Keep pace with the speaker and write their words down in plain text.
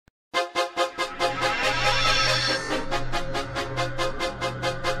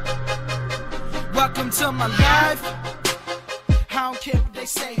to my life. I don't care what they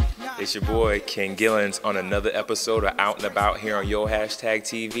say. It's your boy Ken Gillens on another episode of Out and About here on Yo Hashtag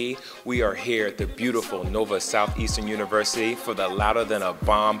TV. We are here at the beautiful Nova Southeastern University for the Louder Than a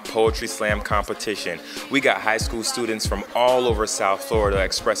Bomb Poetry Slam competition. We got high school students from all over South Florida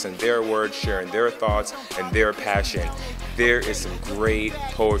expressing their words, sharing their thoughts and their passion. There is some great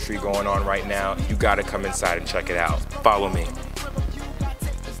poetry going on right now. You gotta come inside and check it out. Follow me.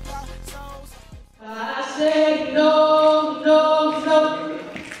 I say no, no, no.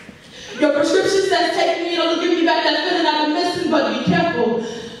 Your prescription says take me, it'll give me back that feeling I've been missing, but be careful.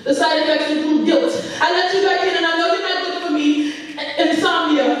 The side effects include guilt. I let you back in and I know you're not good for me.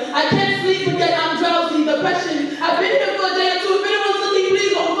 Insomnia. I can't sleep, forget I'm drowsy. Depression. I've been here for a day or two. If anyone's looking,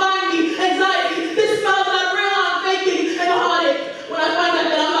 please don't find me. Anxiety. This smells not real, I'm faking. And a heartache. When I find out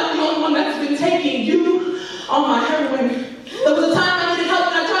that I'm not the only one that's been taking you on my heroin. There was a time I needed help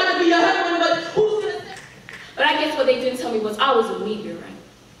and I tried to be your heroine, but who's gonna say? But I guess what they didn't tell me was I was a meteorite.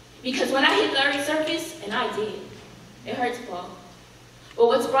 Because when I hit the Earth's surface, and I did, it hurt to fall. But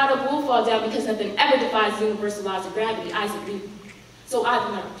what's brought up will fall down because nothing ever defies the universal laws of gravity, Isaac Newton. So I've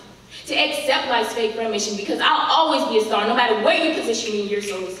learned to accept life's fake remission because I'll always be a star no matter where you position me in your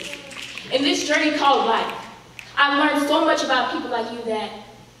solar system. In this journey called life, I've learned so much about people like you that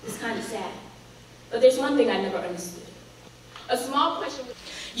it's kind of sad. But there's one thing I never understood. A small question.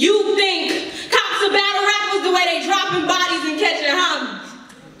 You think cops are battle rappers the way they dropping bodies and catching homies.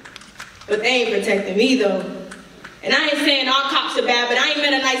 But they ain't protecting me though. And I ain't saying all cops are bad, but I ain't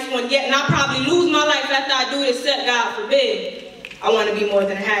met a nice one yet, and I'll probably lose my life after I do this set, God forbid. I want to be more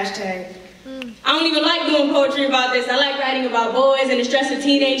than a hashtag. I don't even like doing poetry about this. I like writing about boys and the stress of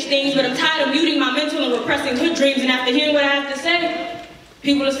teenage things, but I'm tired of muting my mental and repressing good dreams, and after hearing what I have to say,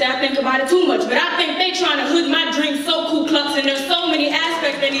 people will say I think about it too much, but I think they trying to hood my dreams so Ku Klux, and there's so many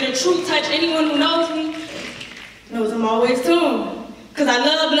aspects that need a true touch. Anyone who knows me knows I'm always torn. Because I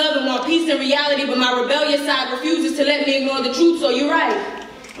love and want peace and reality, but my rebellious side refuses to let me ignore the truth, so you're right.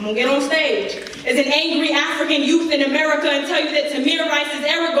 I'm gonna get on stage as an angry African youth in America and tell you that Tamir Rice is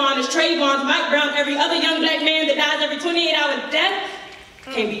Aragorn, is Trayvon's, Mike Brown, every other young black man that dies every 28-hour death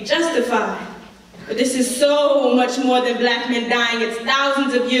can't be justified. But this is so much more than black men dying. It's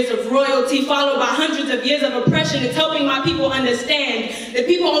thousands of years of royalty followed by hundreds of years of oppression. It's helping my people understand that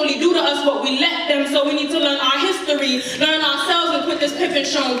people only do to us what we let them, so we need to learn our history, learn ourselves, and quit this Pip and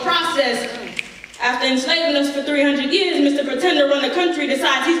Sean process. After enslaving us for 300 years, Mr. Pretender run the country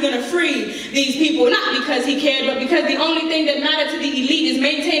decides he's gonna free these people, not because he cared, but because the only thing that mattered to the elite is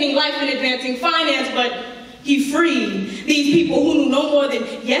maintaining life and advancing finance, but he freed these people who knew no more than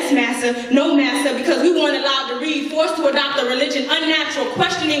yes, massa, no, massa, because we weren't allowed to read, forced to adopt a religion unnatural,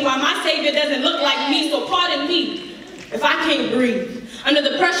 questioning why my savior doesn't look like me, so pardon me if I can't breathe. Under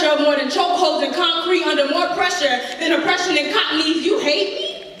the pressure of more than chokeholds and concrete, under more pressure than oppression and cotton leaves, you hate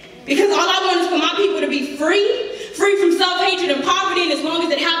me? Because all I want is for my people to be free from self-hatred and poverty, and as long as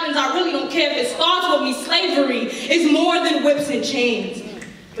it happens, I really don't care if it starts with me. Slavery is more than whips and chains.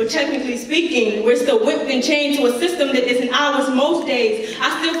 But technically speaking, we're still whipped and chained to a system that isn't ours most days.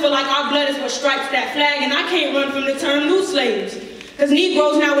 I still feel like our blood is what stripes that flag, and I can't run from the term new slaves. Because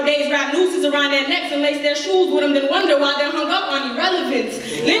Negroes nowadays wrap nooses around their necks and lace their shoes with them, then wonder why they're hung up on irrelevance.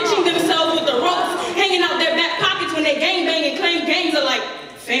 Lynching themselves with the ropes, hanging out their back pockets when they gangbang and claim gangs are like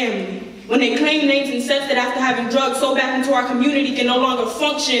family. When they claim names and sets that after having drugs so back into our community can no longer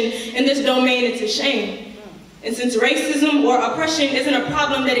function in this domain, it's a shame. And since racism or oppression isn't a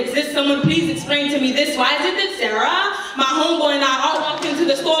problem that exists, someone please explain to me this. Why is it that Sarah, my homeboy, and I all walked into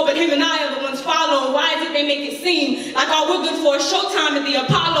the store, but him and I are the ones following? Why is it they make it seem like all we're good for is showtime at the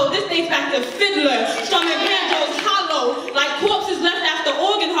Apollo? This dates back to Fiddler, strumming banjos hollow, like corpses left after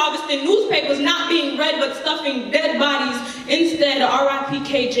organ harvesting, newspapers not being read but stuffing dead bodies instead. R.I.P.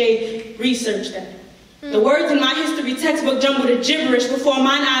 KJ, research that. The words in my history textbook jumbled to gibberish before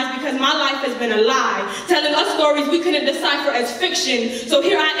mine eyes because my life has been a lie, telling us stories we couldn't decipher as fiction. So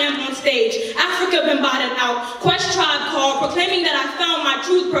here I am on stage, Africa been botted out, Quest Tribe called, proclaiming that I found my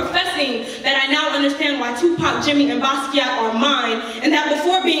truth, professing that I now understand why Tupac, Jimmy, and Basquiat are mine, and that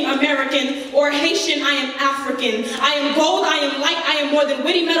before being American or Haitian, I am African. I am gold, I am light, I am more than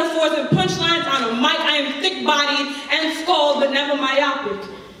witty metaphors and punchlines on a mic. I am thick-bodied and skulled, but never myopic.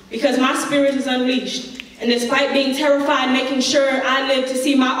 Because my spirit is unleashed. And despite being terrified, making sure I live to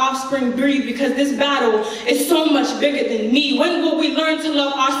see my offspring breathe, because this battle is so much bigger than me. When will we learn to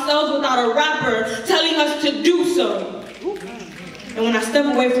love ourselves without a rapper telling us to do so? And when I step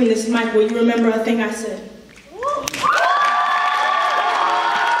away from this mic, will you remember a thing I said?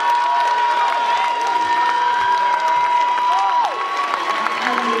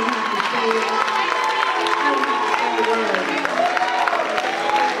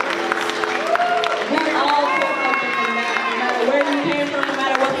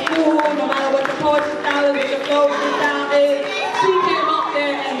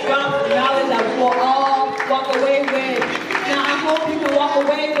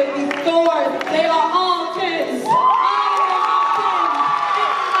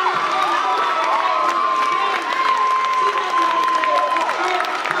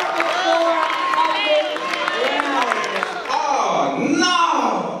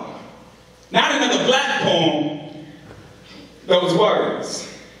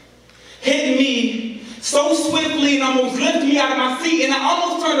 hit me so swiftly and almost lifted me out of my seat, and I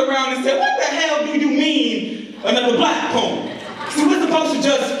almost turned around and said, what the hell do you mean another black poem? See, we're supposed to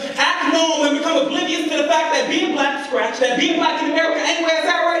just act normal and become oblivious to the fact that being black, scratch, that being black in America ain't where it's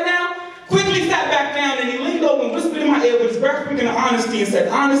at right now. Quickly sat back down and he leaned over and whispered in my ear with his breathtaking honesty and said,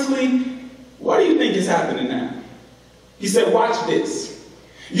 honestly, what do you think is happening now? He said, watch this.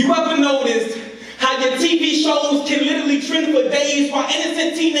 You ever noticed how your TV shows can literally trend for days while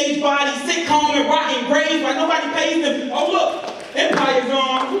innocent teenage bodies sit calm and rot in graves while nobody pays them? Oh look, Empire's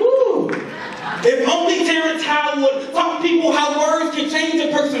on. Woo. If only Terrence Howard would taught people how words can change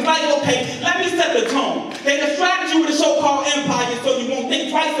a person's life. Okay, let me set the tone. They distracted you with a show called Empire so you won't think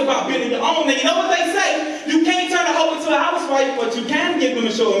twice about building your own. And you know what they say? You can't turn a hoe into a housewife, but you can give them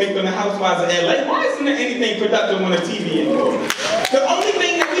a show and make them the housewives of LA. Why isn't there anything productive on the TV anymore? The only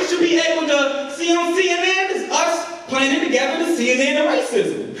thing that we should be able to see on CNN is us planning together the CNN and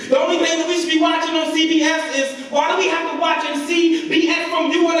racism. The only thing that we should be watching on CBS is, why do we have to watch and see BS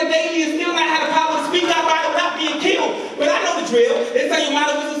from you on a daily and still not have the power to speak out about it without being killed? But I know the drill. They say your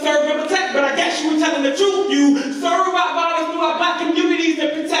motto was to serve and protect, but I guess you were telling the truth. You serve out violence through our black communities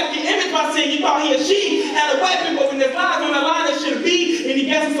and protect your image by saying you thought he or she had a weapon, but when there's lies on the line that shouldn't be, and he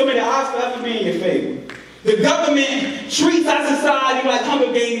guesses so many odds forever be in your favor. The government treats our society like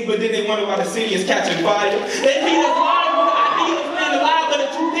Hunger Games, but then they wonder why the city is catching fire. They feed us lies with the idea of staying alive, but the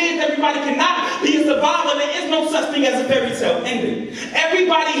truth is everybody cannot be a survivor. There is no such thing as a fairy tale ending.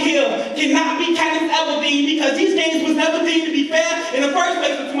 Everybody here cannot be Katniss Everdeen because these games was never deemed to be fair in the first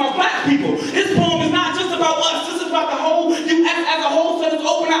place to my black people. This poem is not just about us. This is about the whole U.S. as a whole. So just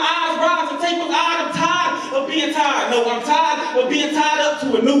open our eyes, rise, and take us out. I'm tired of being tired. No, I'm tired of being tied up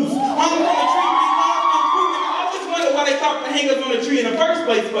to a noose. I'm from a tree. Why they thought to hang us on a tree in the first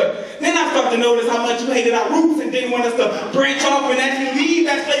place, but then I started to notice how much you hated our roots and didn't want us to branch off and actually leave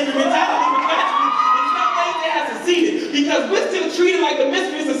that slavery mentality, which actually in some ways they have succeeded, because we're still treated like the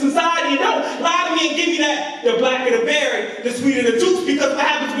misfits of society. And don't lie to me and give me that the blacker the berry, the sweeter the juice, because what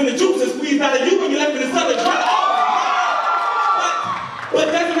happens when the juice is squeezed out of you when you're left in the sun to dry off? But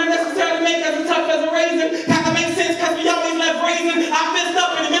doesn't it necessarily make us as tough as a raisin? Kind of makes sense because we always left raisin. I fist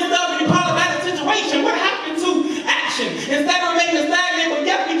up in the midst of any problematic situation. What happened to action? Instead of remaining stagnant, but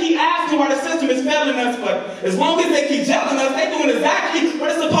yet we keep asking why the system is failing us. But as long as they keep gelling us, they're doing exactly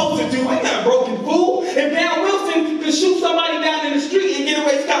what it's supposed to do. Ain't nothing broken, fool. If Darren Wilson could shoot somebody down in the street and get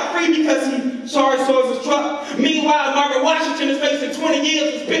away scot-free because he charged towards his truck, meanwhile Margaret Washington is facing 20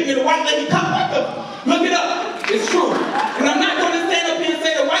 years for spitting in a white lady cup. Look it up. It's true. And I'm not going to stand up here and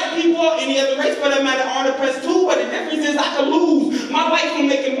say that white people or any other race for that matter aren't oppressed too, but the difference is I could lose my life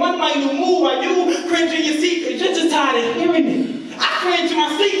from making one minute move while you cringe in your seat because you're just tired of hearing it. I cringe in my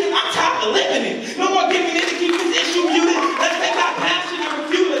seat because I'm tired of living it. No more giving in to keep this issue muted. Let's take our passion and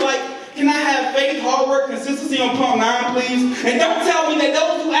refute it. Like, can I have faith, hard work, consistency on pump 9, please? And don't tell me that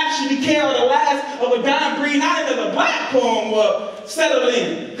those who actually care are the last of a dying breed, not even a black poem, will settle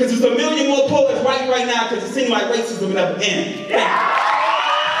in. Because there's a million more poets right now because it seems like racism will never end. Yeah.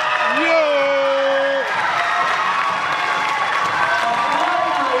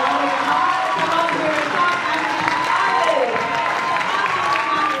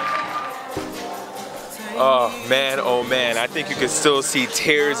 Oh man, I think you can still see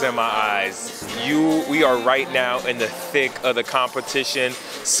tears in my eyes. We are right now in the thick of the competition.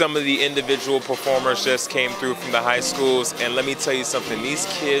 Some of the individual performers just came through from the high schools, and let me tell you something, these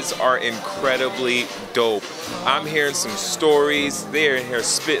kids are incredibly dope. I'm hearing some stories, they're in here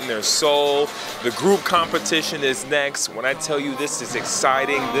spitting their soul. The group competition is next. When I tell you this is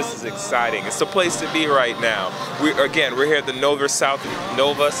exciting, this is exciting. It's the place to be right now. We're here at the Nova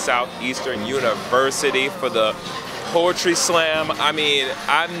Southeastern University for the Poetry Slam. I mean,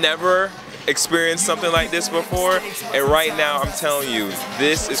 I've never experienced something like this before, and right now I'm telling you,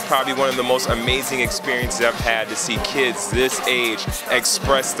 this is probably one of the most amazing experiences I've had to see kids this age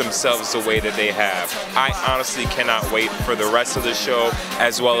express themselves the way that they have. I honestly cannot wait for the rest of the show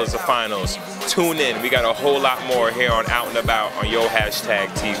as well as the finals. Tune in, we got a whole lot more here on Out and About on Yo Hashtag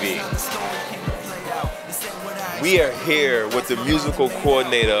TV. We are here with the musical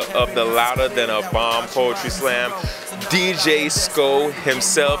coordinator of the Louder Than a Bomb Poetry Slam, DJ Sko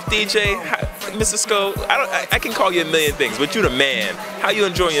himself. DJ, Mr. Sko, I can call you a million things, but you're the man. How you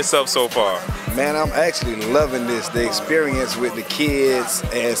enjoying yourself so far? Man, I'm actually loving this, the experience with the kids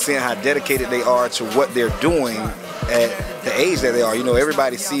and seeing how dedicated they are to what they're doing at the age that they are. You know,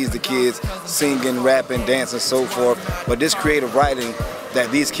 everybody sees the kids singing, rapping, dancing, so forth, but this creative writing that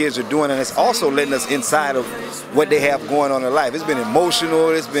these kids are doing, and it's also letting us inside of what they have going on in life. It's been emotional,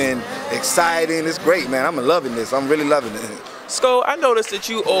 it's been exciting, it's great, man. I'm loving this, I'm really loving it. Sko, I noticed that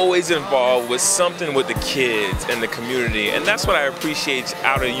you always involved with something with the kids and the community, and that's what I appreciate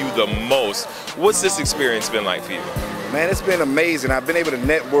out of you the most. What's this experience been like for you? Man, it's been amazing. I've been able to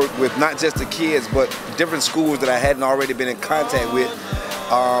network with not just the kids, but different schools that I hadn't already been in contact with,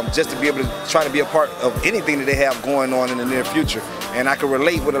 just to be able to try to be a part of anything that they have going on in the near future. And I can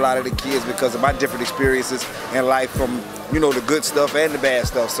relate with a lot of the kids because of my different experiences in life, from, you know, the good stuff and the bad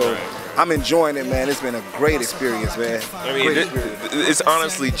stuff. So I'm enjoying it, man. It's been a great experience, man. I mean, it's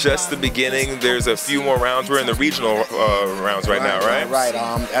honestly just the beginning. There's a few more rounds. We're in the regional rounds right now, right? Right.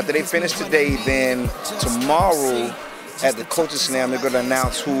 After they finish today, then tomorrow at the Coaches Slam, they're going to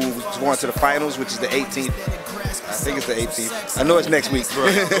announce who's going to the finals, which is the 18th. I think it's the 18th. I know it's next week.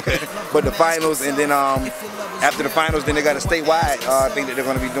 Right. Okay. But the finals, and then after the finals, then they got a statewide thing that they're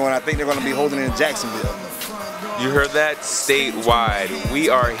going to be doing. I think they're going to be holding it in Jacksonville. You heard that? Statewide. We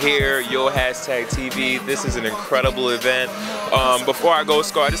are here, Yo Hashtag TV. This is an incredible event. Before I go,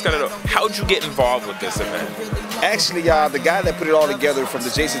 Sko, I just gotta know, how'd you get involved with this event? Actually, the guy that put it all together from the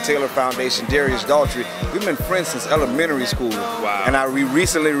Jason Taylor Foundation, Darius Daltrey, we've been friends since elementary school. Wow. And we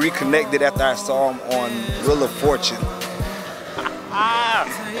recently reconnected after I saw him on Wheel of Fortune.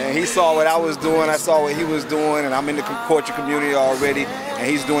 And he saw what I was doing, I saw what he was doing, and I'm in the poetry community already, and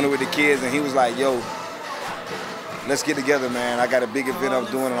he's doing it with the kids, and he was like, yo, let's get together, man. I got a big event I'm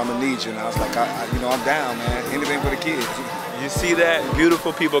doing, and I'm gonna need you. And I was like, I'm down, man. Anything for the kids. You see that?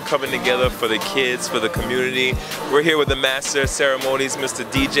 Beautiful people coming together for the kids, for the community. We're here with the master of ceremonies, Mr.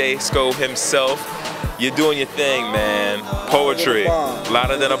 DJ Sko himself. You're doing your thing, man. Poetry.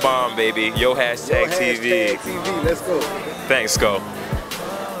 Louder than a bomb, baby. Yo Hashtag TV. TV. Let's go. Thanks, Sko.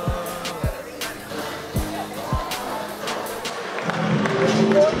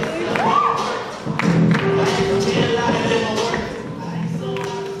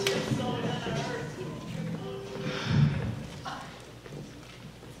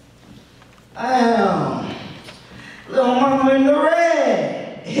 Little mama in the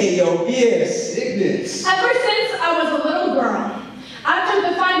red. Hey, yo, yeah, sickness. Ever since I was a little girl, I took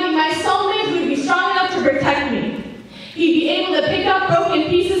to finding my soulmate who would be strong enough to protect me. He'd be able to pick up broken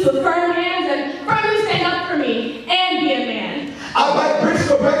pieces with firm hands and firmly stand up for me and be a man. I bite bricks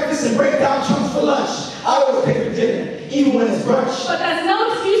for breakfast and break down chunks for lunch. I always pay for dinner, even when it's brunch. But that's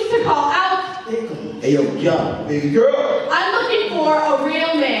no excuse to call out. Hey, yo, young baby girl. I'm looking for a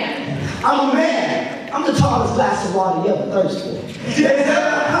real man. I'm a man. I'm the tallest glass of water you ever thirst for.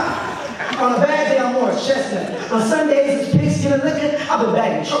 Yeah. On a bad day, I'm more a chestnut. On Sundays, it's pigskin and liquor. I've been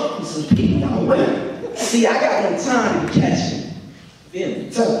bagging trophies and people. I'm a winner. See, I got no time to catch you. Feel me?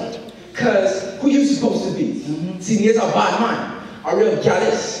 Tell me. Cause who you supposed to be? See, here's our bottom line. A real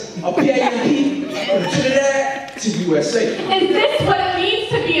goddess. A PAMP from Trinidad to USA. Is this what it means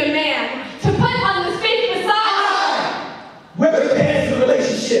to be a man? To put on the fake facade? Whether the pants in a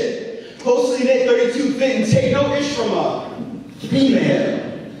relationship. Closely knit 32 fit and take no ish from a female.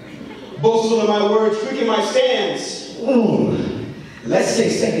 Boastful of my words, freaking my stance. Ooh, let's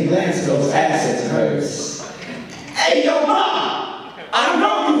take second glance at those assets of hers. Hey, yo, mom! I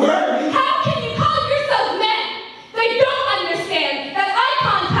know you heard me. How can you call yourself men? They don't understand that eye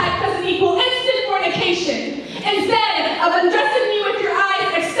contact doesn't equal instant fornication. Instead of undressing me with your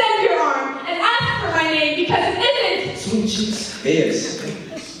eyes, extend your arm and ask for my name because it isn't. Sweet cheeks, yes.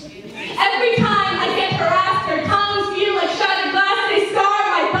 Every time I get harassed, their tongues feel like shattered glass. They scar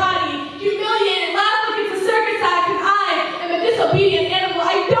my body, humiliated, laugh like it's a circus act, and I am a disobedient animal.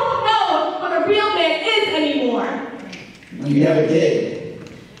 I don't know what a real man is anymore. You never did.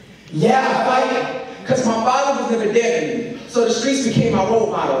 Yeah, I fight because my father was never there for me. So the streets became my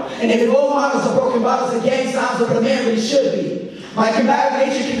role model. And if role models are broken bottles and gang signs of what a man really should be. My combative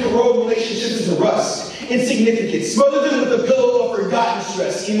nature can corrode relationships into rust. Insignificant, smothered them with a pillow of forgotten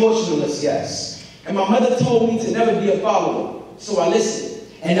stress, emotionless, yes. And my mother told me to never be a follower, so I listened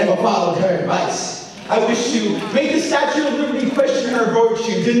and never followed her advice. I wish to make the Statue of Liberty question her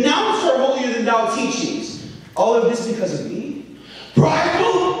virtue, denounce her holier-than-thou teachings. All of this because of me?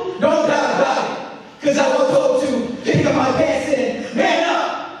 Prideful? No doubt about it. Because I was told to pick up my pants and man up.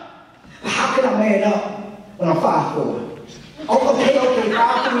 But how can I man up when I'm 5'4"? Okay,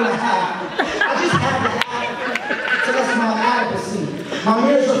 5'3.5". I just had to have to that's my adequacy. My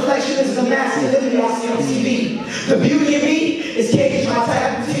mirror's reflection is the masculinity I see on TV. The beauty of me is caged by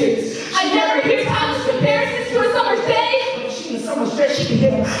tap and tears. I never hear timeless comparisons to a summer's day. She in summer's day, she can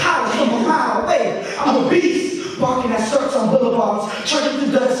hear them holler from a mile away. I'm a beast, barking at skirts on boulevards, trudging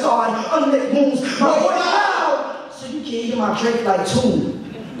through gut-scarred, unlit wounds. My voice loud, so you can hear my Drake like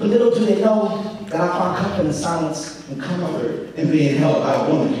tune. But little do they know that I find comfort in silence and comfort in being held by a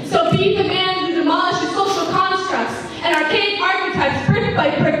woman. So be the man who demolishes social constructs and archaic stereotypes brick by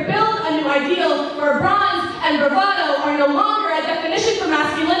brick build a new ideal where bronze and bravado are no longer a definition for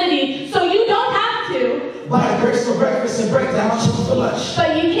masculinity, so you don't have to. Buy bricks for breakfast and breakdown chips for lunch.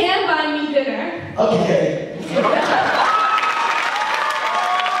 But you can buy me dinner. Okay.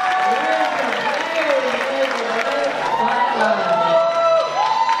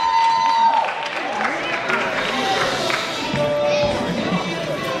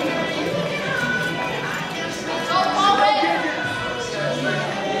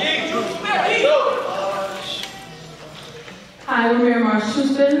 Hi, we're Miramar Shoe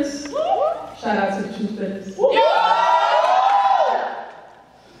Spinners. Shout out to the Shoe Spinners.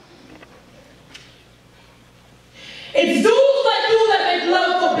 It's dudes like you that make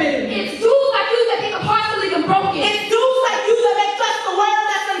love forbidden. It's dudes like you that think a hearts are even broken. It's dudes like you that make trust the word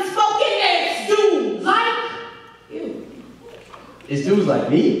that's unspoken. It's dudes Like you. It's dudes like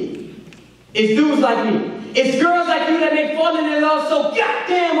me. It's dudes like me. It's girls like you that make falling in love so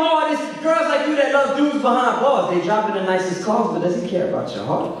goddamn hard. It's girls like you that love dudes behind bars. They drop in the nicest cars, but doesn't care about your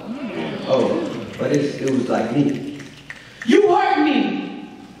heart. Oh, but it's dudes like me. You hurt me.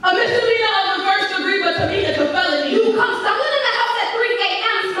 A misdemeanor of the first degree, but to me it's a felony. you come stumbling in the house at 3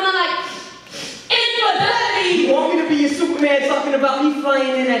 a.m. smelling like infidelity. You want me to be your Superman talking about me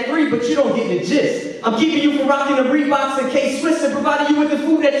flying in at 3, but you don't get the gist. I'm keeping you from rocking the Reeboks and K-Swiss and providing you with the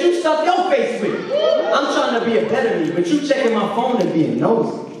food that you stuff your face with. I'm trying to be a better me, but you checking my phone and being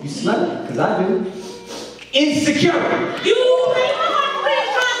nosy. You smell it, because I do. Insecure. You break my heart, please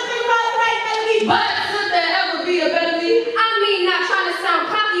trying to figure out the right melody. But should there ever be a better me? I mean, not trying to sound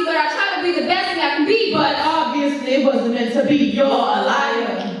cocky, but I try to be the best thing I can be. But obviously it wasn't meant to be. You're a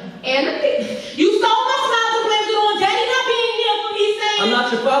liar. And a thief. You stole my smile and blamed it on Daddy not being here for me saying I'm not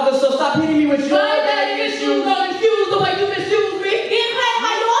your father, so stop hitting me with your my daddy issues don't excuse the way you misuse me. Being played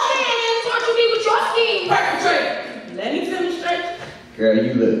by your hands. Torture me with your scheme. Perpetrate. Let me demonstrate. Girl,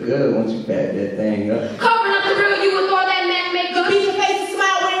 you look good once you back that thing up. Covering up the real you with all that Mac The makeup. piece of face and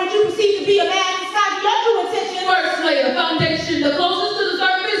smile wearing what you perceive to be a man disguise your true intention. First layer, foundation, the closest to the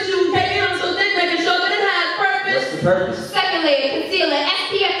surface. You take it on so thick, making sure that it has purpose. What's the purpose? Second layer, concealer,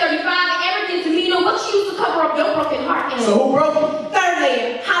 SPF 35, and arrogant demeanor. What you use to cover up your broken heart and So who broke it? Third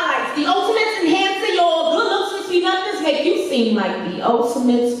layer, highlights the ultimate enhancer. Your good looks and sweet nothings make you seem like the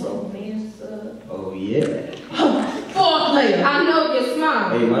ultimate romancer. Oh, yeah. Fourth layer, I know your smile.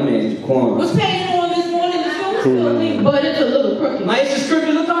 Hey, my name's Quan. was painted on this morning. The film still leave, but it's a little crooked. My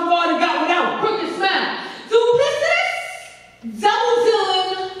inscription, look how far they got without. Crooked smile, duplicitous,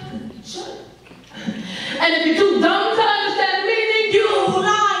 double-dealing jerk. And if you're too dumb to understand the meaning, you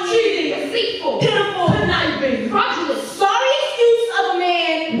lying, cheating, Deceitful. pitiful, conniving, Fraudulent. sorry excuse of a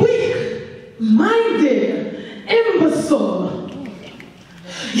man, weak-minded, imbecile.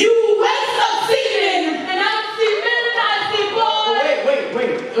 You waste of semen, and I don't see men and I see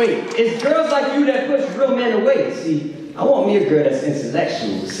boys. Wait. It's girls like you that push real men away. See, I want me a girl that's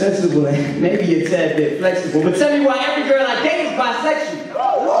intellectual, sensible, and maybe a tad bit flexible. But tell me why every girl I date is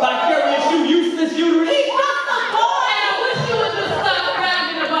bisexual. Vicarious you, useless uterus. He's just a boy, and I wish you would just stop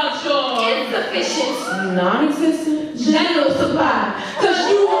bragging about your Insufficient. non-existent general supply, cause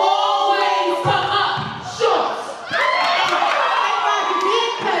you always come up short.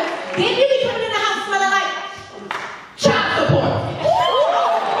 Then you be coming in the house smelling like child support.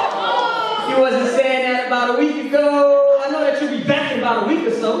 You wasn't saying that about a week ago. I know that you'll be back in about a week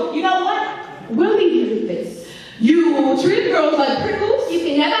or so. You know what? We'll leave you with this. You treat girls like prickles, You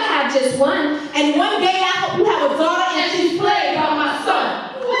can never have just one. and one day I hope you have a daughter and she's played by my son.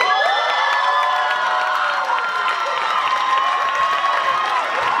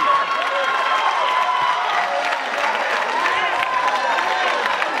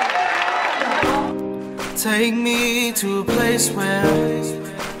 Take me to a place where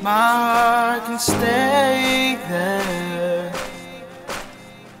my heart can stay there.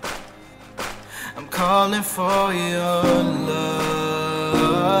 I'm calling for your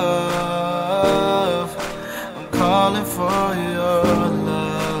love. I'm calling for your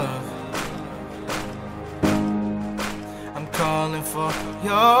love. I'm calling for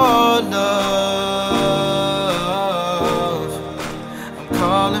your love. I'm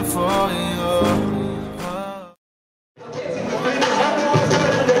calling for your love.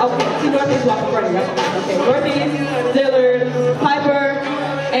 Okay, see Dorothy's walking running, right? Okay, Dorothy, Dillard, Piper,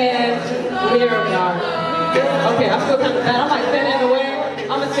 and Miramar. Okay, I feel kind of bad. I'm like standing in the way.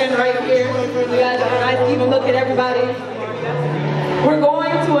 I'm gonna stand right here. You guys have a nice even look at everybody. We're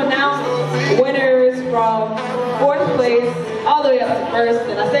going to announce winners from 4th place all the way up to 1st.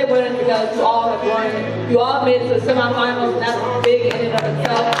 And I say winners because you all have won. You all made it to the semifinals, and that's big in and of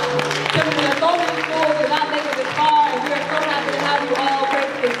itself. Typically, so many schools did not make it this far, and we are so happy to have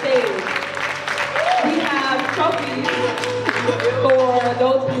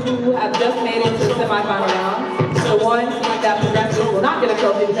those people who have just made it to the semifinal round, the one team that progresses will not get a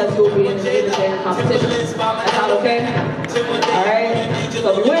trophy because you will be in the individual competition. That sound okay? Alright? So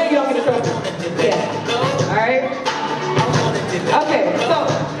if you win, you don't get a trophy. Yeah. Alright? Okay, so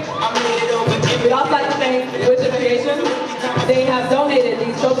we'd also like to thank Witcher Creation. They have donated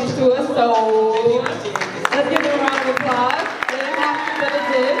these trophies to us, so let's give them a round of applause. They're happy that it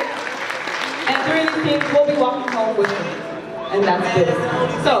did. And three of these teams will be walking home with me. And that's good.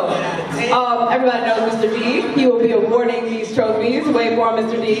 So, everybody knows Mr. D. He will be awarding these trophies. Wait for him,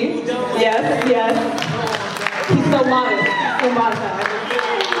 Mr. D. Yes, yes. He's so modest. So modest.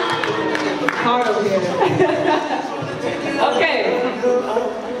 Hard over here. Okay.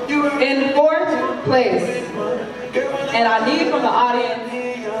 In fourth place, and I need from the audience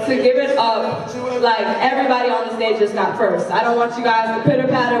to give it up like everybody on the stage just got first. I don't want you guys to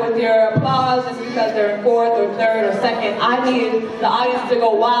pitter-patter with your applause just because they're in fourth or third or second. I need the audience to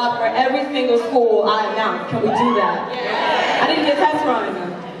go wild for every single school I announce. Can we do that? Yeah. I need to get test run.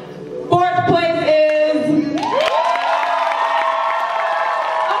 Fourth place is...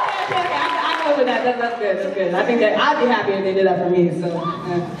 That's good, that's good. I think that I'd be happy if they did that for me, so.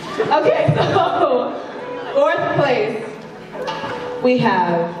 Okay, so, fourth place, we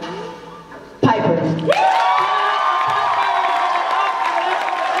have Piper. Right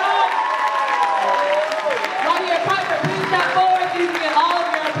here, Piper, please step forward. Please get all of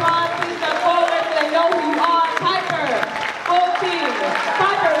your applause. Please step forward so they know who you are. Piper, full team.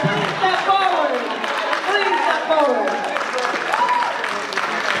 Piper, please step forward. Please step forward.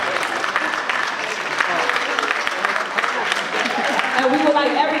 And we would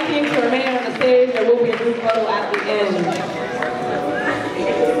like every team to remain on the stage. There will be a group photo at the end.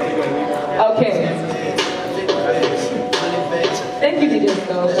 Okay. Thank you, DJ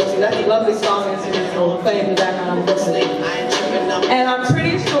Skull. That's a lovely song instrumental playing in the background. And I'm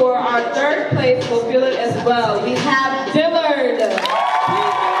pretty sure our third place will feel it as well. We have Dillard. Please give it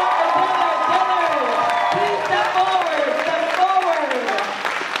up for Dillard. Please step forward. Step forward.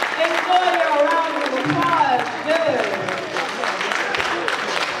 Enjoy your round of applause, Dillard.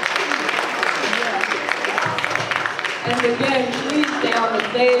 And again, please stay on the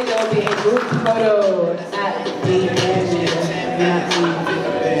stage. There will be a group photo at the end.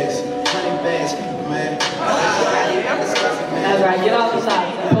 That's right, get off the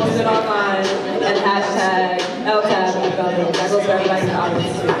shots and post it online and hashtag LTAB. That goes for everybody in the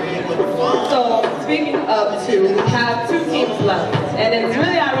audience too. So, speaking of two, we have two teams left. And it's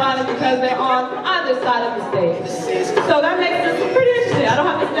really ironic because they're on either side of the stage. So that makes this pretty interesting. I don't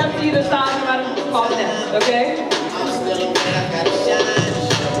have to step to either side no matter who's called next, okay?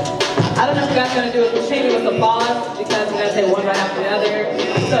 I don't know if you guys are going to do a continuous applause because we're going to say one right after the other.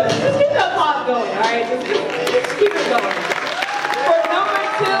 So just keep the applause going, alright? Just keep it going. For number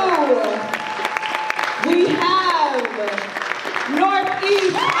two, we have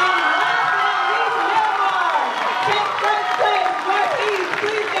Northeast Miramar. Take first place, Northeast.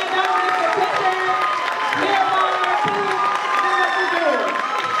 Please stand up and take a picture. Miramar, please do what you do.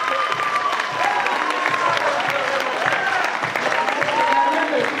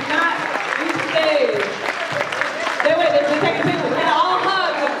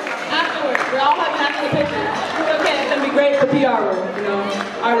 Great for PR work, you know.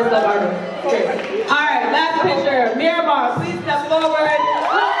 Artists love artists. Great. All right, last picture. Miramar, please step forward.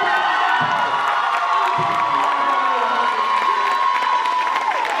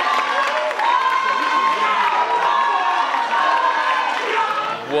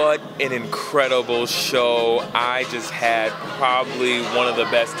 What an incredible show. I just had probably one of the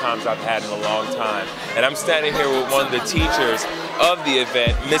best times I've had in a long time. And I'm standing here with one of the teachers of the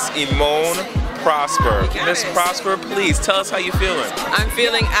event, Miss Imone Prosper. Miss Prosper, please tell us how you're feeling. I'm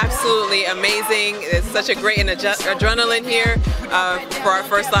feeling absolutely amazing. It's such a great adrenaline here for our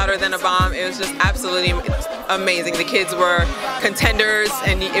first Louder Than a Bomb. It was just absolutely amazing. The kids were contenders,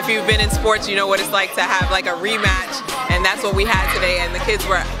 and if you've been in sports, you know what it's like to have like a rematch, and that's what we had today, and the kids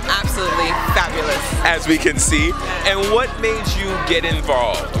were absolutely fabulous. As we can see. And what made you get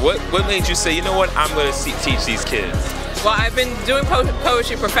involved? What made you say, you know what, I'm going to teach these kids? Well, I've been doing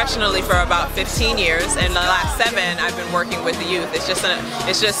poetry professionally for about 15 years, and the last 7 I've been working with the youth. It's just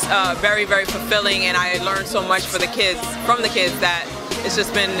very, very fulfilling, and I learned so much from the kids that it's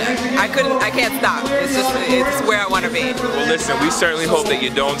just been, I can't stop. It's where I want to be. Well, listen, we certainly hope that you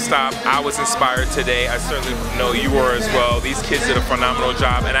don't stop. I was inspired today. I certainly know you were as well. These kids did a phenomenal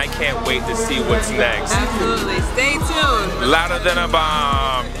job, and I can't wait to see what's next. Absolutely. Stay tuned. Louder Than a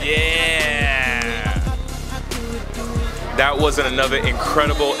Bomb. Yeah. That was another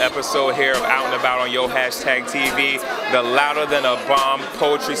incredible episode here of Out and About on Yo Hashtag TV. The Louder Than a Bomb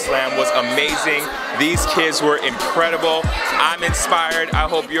Poetry Slam was amazing. These kids were incredible. I'm inspired. I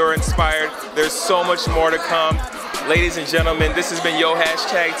hope you're inspired. There's so much more to come. Ladies and gentlemen, this has been Yo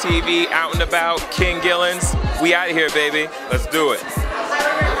Hashtag TV, Out and About, King Gillens. We out of here, baby. Let's do it.